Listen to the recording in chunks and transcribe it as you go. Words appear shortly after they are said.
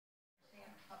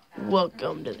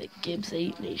Welcome to the Gibbs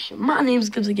 8 Nation. My name's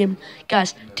Gibbs 8 Game.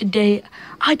 Guys, today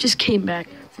I just came back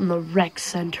from the rec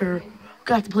center.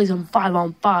 Got to play some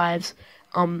 5-on-5s.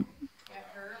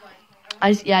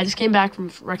 I just came back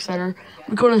from rec center.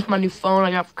 I'm recording with my new phone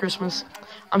I got for Christmas.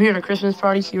 I'm here at a Christmas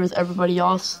party here with everybody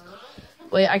else.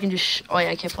 Wait, I can just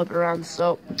I can't flip it around.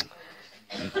 So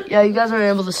yeah, you guys aren't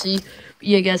able to see. But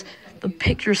yeah, guys, the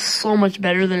picture's so much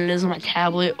better than it is on my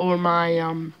tablet or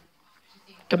my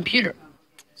computer.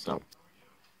 So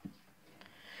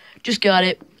just got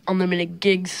it. Unlimited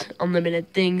gigs,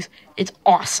 unlimited things. It's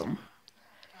awesome.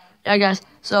 Yeah, guys.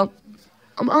 So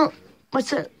I'm on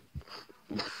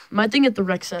my thing at the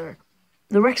rec center.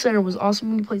 The rec center was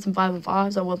awesome. We played some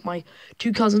 5-on-5s. I went with my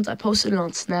two cousins. I posted it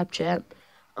on Snapchat.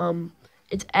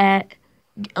 It's at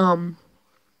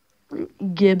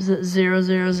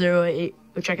Gibbs0008.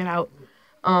 Go check it out.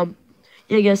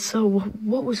 Yeah, guys. So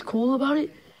what was cool about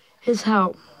it is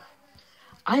how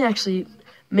I actually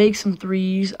make some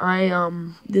threes. I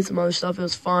did some other stuff. It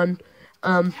was fun.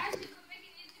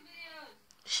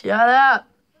 Shut up.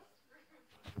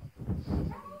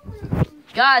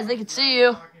 Guys, they can see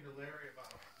you.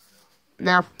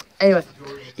 Now, anyway.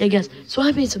 Yeah, guys. So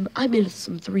I made some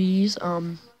threes.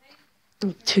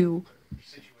 Two.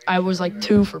 I was like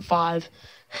 2 for 5.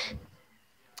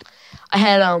 I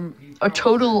had a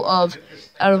total of,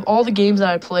 out of all the games that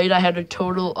I played, I had a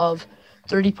total of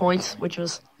 30 points, which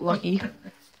was lucky.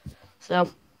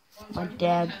 So, my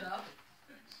dad.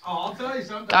 I'll tell you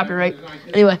something. Copyright.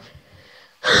 Anyway.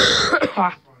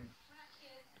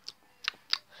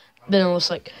 Then it looks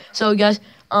like. So, guys,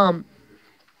 I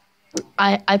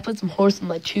put some horse in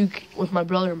my chook with my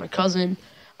brother and my cousin.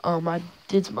 I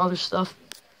did some other stuff.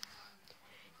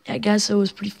 Yeah, guys, so it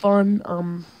was pretty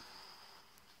fun.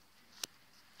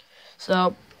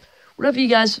 So, whatever you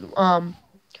guys,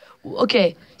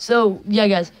 okay, so, yeah,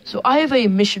 guys, so I have a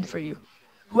mission for you.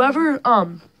 Whoever,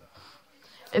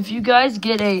 if you guys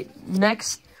get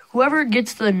whoever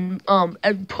gets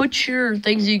the, put your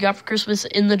things that you got for Christmas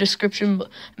in the description,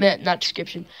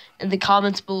 in the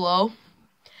comments below,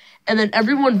 and then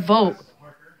everyone vote,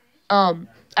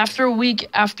 after a week,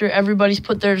 after everybody's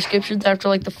put their descriptions, after,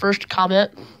 like, the first comment,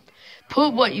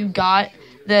 put what you got.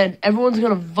 Then everyone's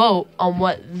gonna vote on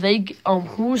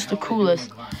who's the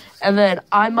coolest, and then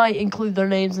I might include their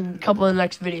names in a couple of the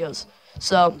next videos.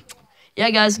 So, yeah,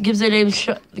 guys, Gibbs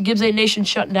 8 Nation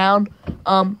shut down.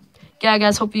 Yeah,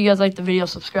 guys, hope you guys liked the video.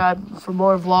 Subscribe for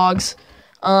more vlogs.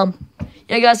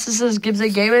 Yeah, guys, this is Gibbs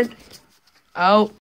 8 Gaming. Out.